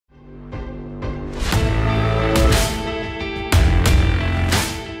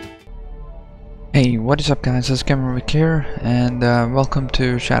Hey, what is up guys, it's Cameron here, and welcome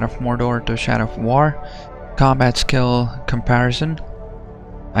to Shadow of Mordor to Shadow of War combat skill comparison.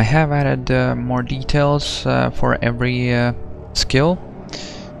 I have added more details for every skill,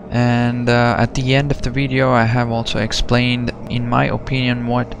 and at the end of the video I have also explained, in my opinion,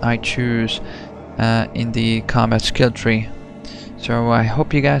 what I choose in the combat skill tree. So I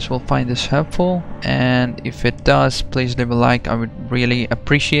hope you guys will find this helpful, and if it does, please leave a like, I would really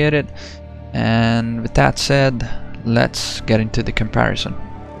appreciate it. And with that said, let's get into the comparison.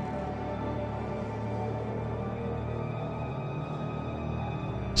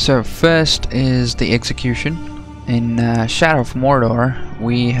 So first is the execution. In Shadow of Mordor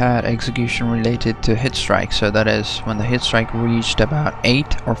we had execution related to hit strike, so that is when the hit strike reached about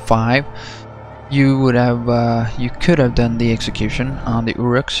 8 or 5, you could have done the execution on the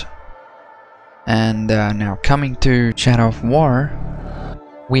orcs. And now coming to Shadow of War,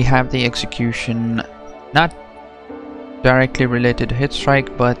 we have the execution not directly related to hit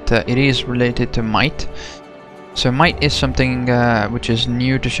strike, but it is related to might. So might is something which is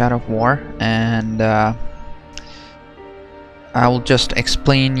new to Shadow of War, and I will just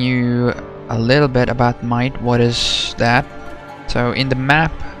explain you a little bit about might. What is that? So in the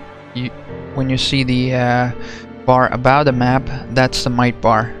map, when you see the bar above the map, that's the might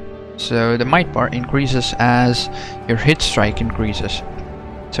bar. So the might bar increases as your hit strike increases.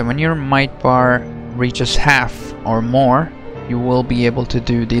 So when your might bar reaches half or more, you will be able to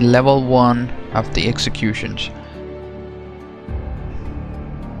do the level 1 of the executions.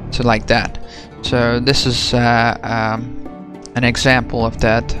 So like that. So this is an example of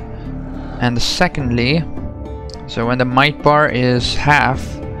that. And secondly, so when the might bar is half,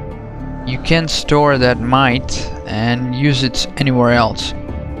 you can store that might and use it anywhere else.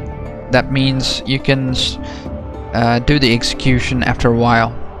 That means you can do the execution after a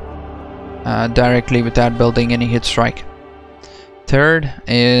while, directly without building any hit strike. Third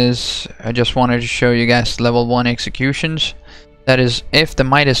is, I just wanted to show you guys level 1 executions. That is, if the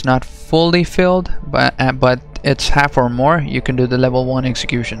might is not fully filled, but it's half or more, you can do the level 1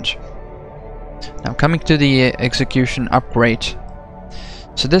 executions. Now coming to the execution upgrade.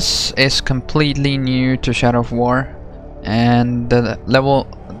 So this is completely new to Shadow of War, and the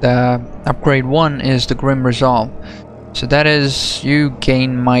upgrade 1 is the Grim Resolve. So that is, you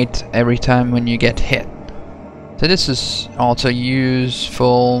gain might every time when you get hit. So this is also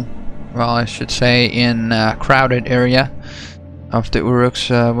useful, well, I should say, in a crowded area of the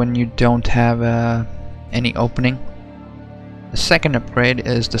orcs when you don't have any opening. The second upgrade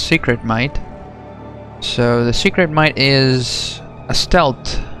is the secret might. So the secret might is a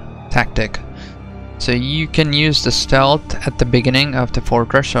stealth tactic. So you can use the stealth at the beginning of the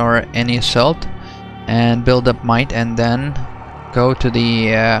fortress or any assault and build up might, and then go to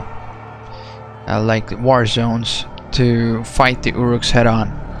the like war zones to fight the orcs head on.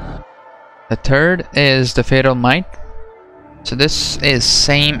 The third is the fatal might. So this is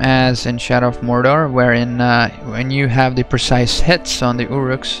same as in Shadow of Mordor, wherein when you have the precise hits on the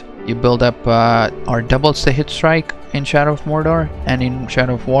orcs, you build up or doubles the hit strike in Shadow of Mordor, and in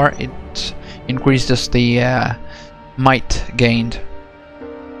Shadow of War it increases the might gained.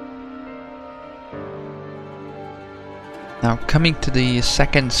 Now coming to the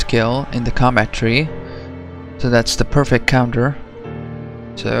second skill in the combat tree, so that's the perfect counter.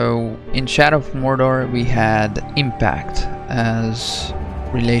 So in Shadow of Mordor we had impact as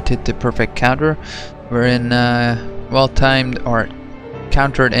related to perfect counter, wherein well-timed or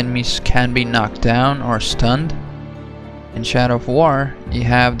countered enemies can be knocked down or stunned. In Shadow of War you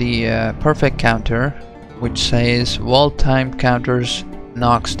have the perfect counter, which says well-timed counters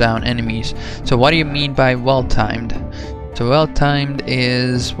knocks down enemies. So what do you mean by well-timed? So well-timed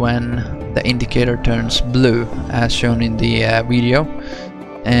is when the indicator turns blue, as shown in the video,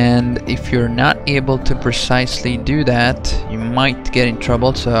 and if you're not able to precisely do that, you might get in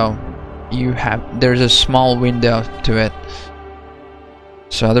trouble. So there's a small window to it,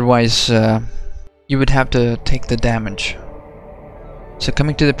 so otherwise you would have to take the damage. So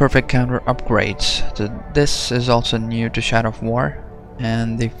coming to the perfect counter upgrades, so this is also new to Shadow of War,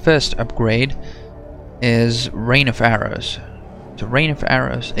 and the first upgrade is Rain of Arrows. So Rain of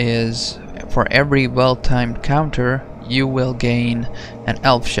Arrows is, for every well-timed counter you will gain an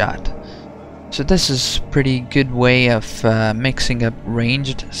elf shot. So this is pretty good way of mixing up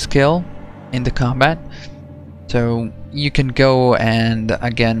ranged skill in the combat. So you can go and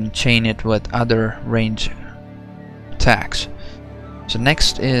again chain it with other range attacks. So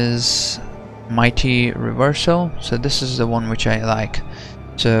next is Mighty Reversal. So this is the one which I like.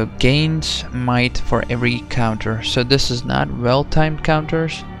 So gains might for every counter. So this is not well-timed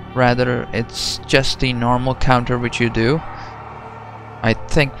counters, rather it's just the normal counter which you do. I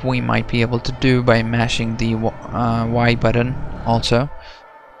think we might be able to do by mashing the Y button also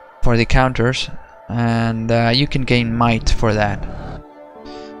for the counters, and you can gain might for that.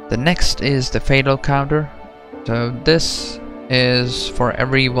 The next is the fatal counter. So this is for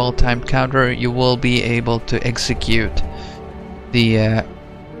every well-timed counter you will be able to execute the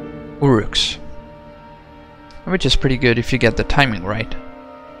orcs, which is pretty good if you get the timing right.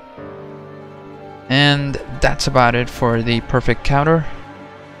 And that's about it for the perfect counter.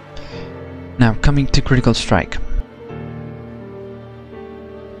 Now coming to critical strike.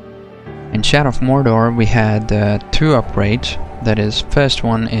 In Shadow of Mordor we had 2 upgrades. That is, first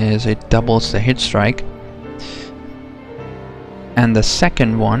one is it doubles the hit strike, and the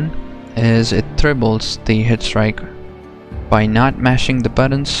second one is it triples the hit strike by not mashing the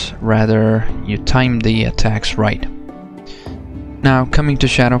buttons, rather you time the attacks right. Now coming to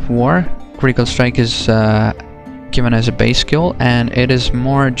Shadow of War, critical strike is given as a base skill, and it is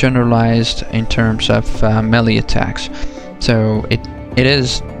more generalized in terms of melee attacks. So it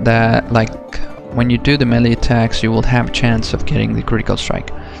is that, like, when you do the melee attacks you will have a chance of getting the critical strike.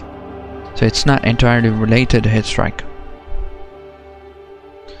 So it's not entirely related to hit strike.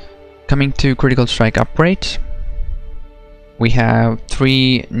 Coming to critical strike upgrades, we have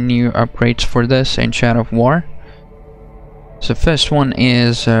 3 new upgrades for this in Shadow of War. So first one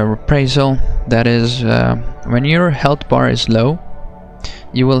is reprisal. That is, when your health bar is low,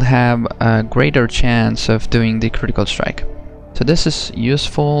 you will have a greater chance of doing the critical strike. So this is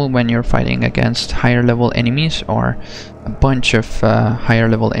useful when you're fighting against higher level enemies or a bunch of higher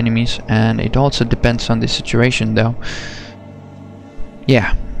level enemies, and it also depends on the situation though.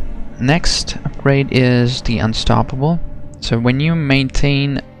 Yeah. Next upgrade is the unstoppable. So when you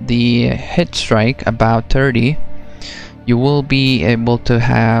maintain the hit strike about 30, you will be able to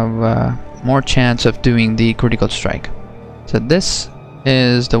have more chance of doing the critical strike. So this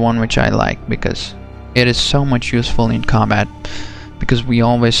is the one which I like because it is so much useful in combat, because we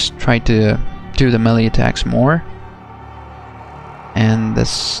always try to do the melee attacks more. And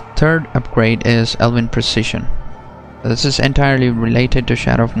this third upgrade is Elven Precision. This is entirely related to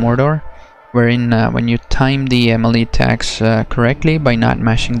Shadow of Mordor, wherein when you time the melee attacks correctly by not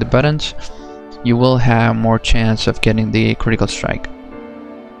mashing the buttons, you will have more chance of getting the critical strike.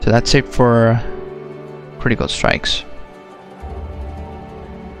 So that's it for critical strikes.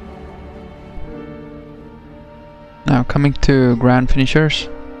 Now coming to ground finishers,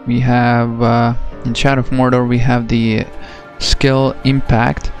 we have in Shadow of Mordor we have the skill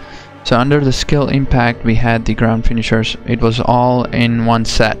impact. So under the skill impact we had the ground finishers. It was all in one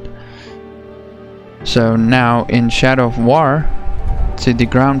set. So now in Shadow of War, see, the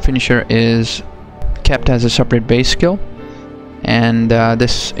ground finisher is kept as a separate base skill, and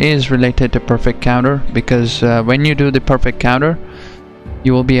this is related to perfect counter, because when you do the perfect counter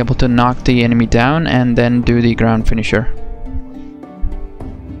you will be able to knock the enemy down and then do the ground finisher.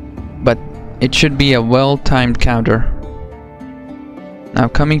 But it should be a well-timed counter. Now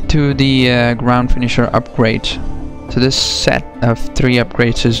coming to the ground finisher upgrades. So this set of 3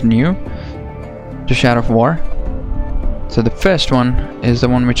 upgrades is new to Shadow of War. So the first one is the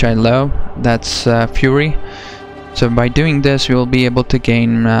one which I love, that's Fury. So by doing this you will be able to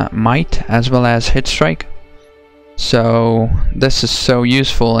gain might as well as hit strike. So this is so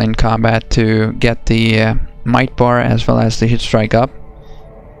useful in combat to get the might bar as well as the hit strike up.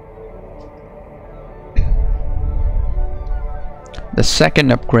 The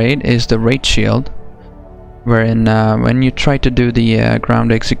second upgrade is the Rage Shield, wherein when you try to do the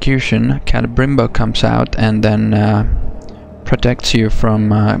ground execution, Calibrimbo comes out and then protects you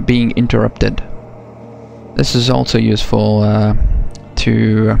from being interrupted. This is also useful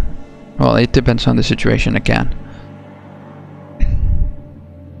to, well, it depends on the situation again.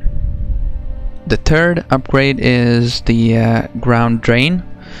 The third upgrade is the ground drain.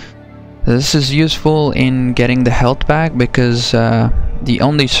 This is useful in getting the health back, because the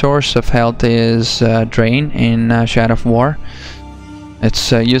only source of health is drain in Shadow of War.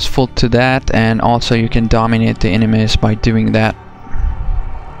 It's useful to that, and also you can dominate the enemies by doing that.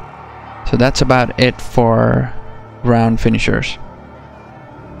 So that's about it for ground finishers.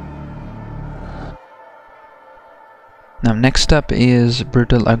 Now next up is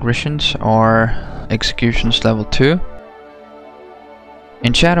brutal aggressions or executions level 2.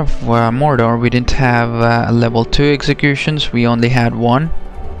 In Shadow of Mordor we didn't have level 2 executions, we only had 1.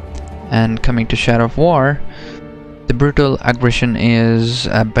 And coming to Shadow of War, the brutal aggression is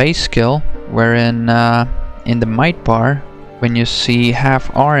a base skill, wherein in the might bar, when you see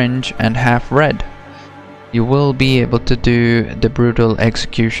half orange and half red, you will be able to do the brutal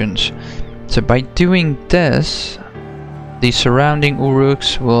executions. So by doing this, the surrounding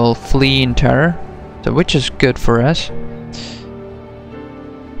orcs will flee in terror, so which is good for us.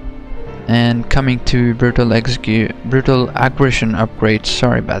 And coming to brutal aggression upgrades,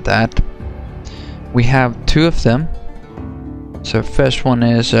 sorry about that. We have 2 of them. So first one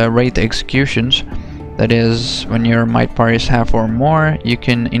is wraith executions. That is, when your might bar is half or more, you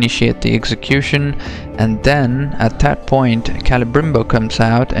can initiate the execution, and then at that point Calibrimbo comes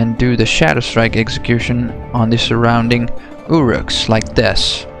out and do the shadow strike execution on the surrounding orcs like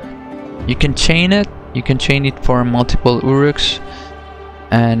this. You can chain it for multiple orcs,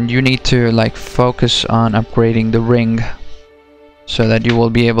 and you need to like focus on upgrading the ring so that you will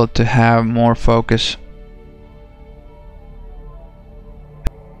be able to have more focus.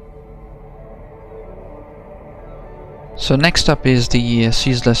 So next up is the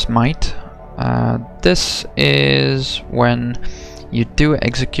ceaseless might. This is when you do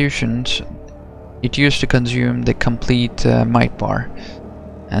executions, it used to consume the complete might bar,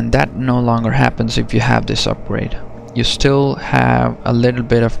 and that no longer happens if you have this upgrade. You still have a little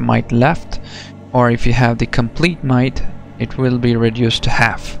bit of might left, or if you have the complete might, it will be reduced to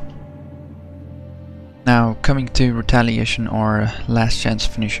half. Now coming to retaliation or last chance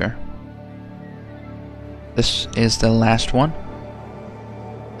finisher. This is the last one,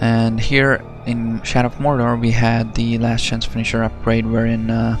 and here in Shadow of Mordor we had the last chance finisher upgrade, wherein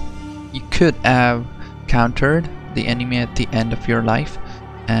you could have countered the enemy at the end of your life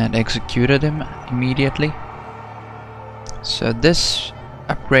and executed him immediately. So this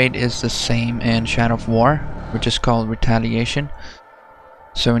upgrade is the same in Shadow of War, which is called retaliation.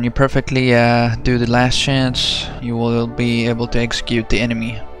 So when you perfectly do the last chance, you will be able to execute the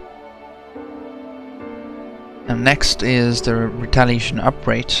enemy. And next is the retaliation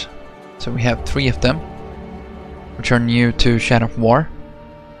upgrades. So we have 3 of them, which are new to Shadow of War.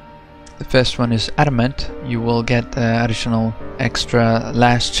 The first one is adamant. You will get additional extra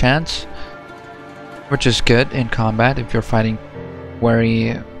last chance, which is good in combat if you're fighting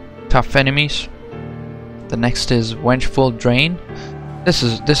very tough enemies. The next is vengeful drain. This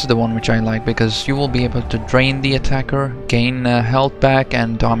is the one which I like, because you will be able to drain the attacker, gain health back,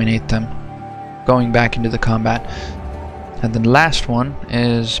 and dominate them, going back into the combat. And the last one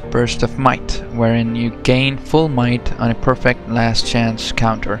is burst of might, wherein you gain full might on a perfect last chance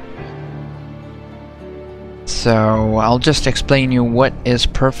counter. So I'll just explain you what is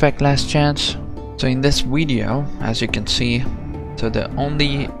perfect last chance. So in this video, as you can see, so the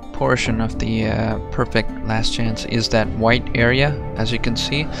only portion of the perfect last chance is that white area, as you can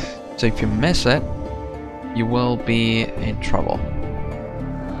see. So if you miss it, you will be in trouble.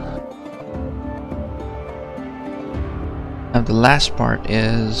 Now the last part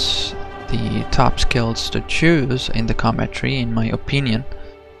is the top skills to choose in the combat tree, in my opinion.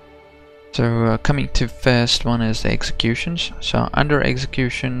 So coming to first one is the executions. So under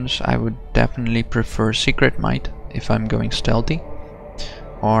executions, I would definitely prefer secret might if I'm going stealthy,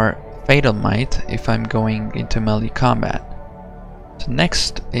 or fatal might if I'm going into melee combat. So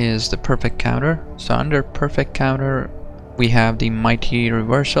next is the perfect counter. So under perfect counter, we have the mighty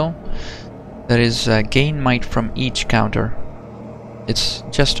reversal. That is gain might from each counter. It's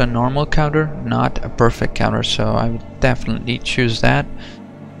just a normal counter, not a perfect counter, so I would definitely choose that.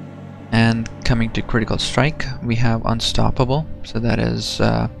 And coming to critical strike, we have unstoppable. So that is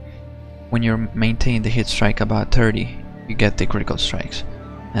when you maintain the hit strike about 30, you get the critical strikes.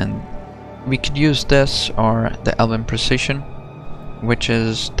 And we could use this or the elven precision, which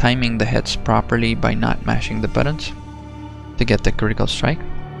is timing the hits properly by not mashing the buttons to get the critical strike.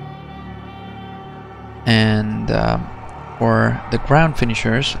 And for the ground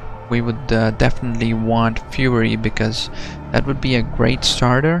finishers, we would definitely want Fury, because that would be a great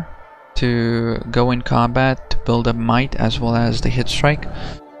starter to go in combat to build up might as well as the hit strike,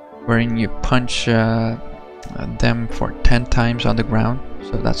 wherein you punch them for 10 times on the ground.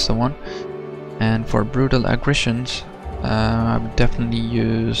 So that's the one. And for brutal aggressions, I would definitely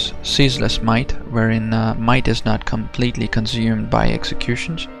use ceaseless might, wherein might is not completely consumed by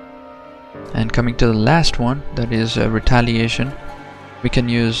executions. And coming to the last one, that is retaliation, we can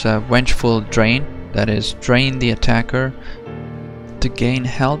use vengeful drain. That is drain the attacker to gain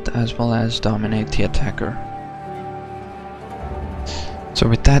health as well as dominate the attacker. So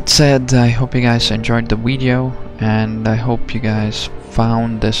with that said, I hope you guys enjoyed the video, and I hope you guys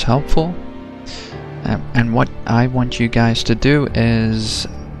found this helpful. And what I want you guys to do is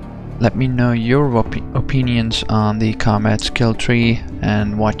let me know your opinions on the combat skill tree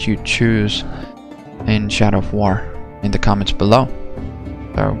and what you choose in Shadow of War in the comments below.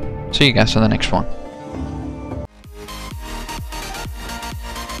 So see you guys on the next one.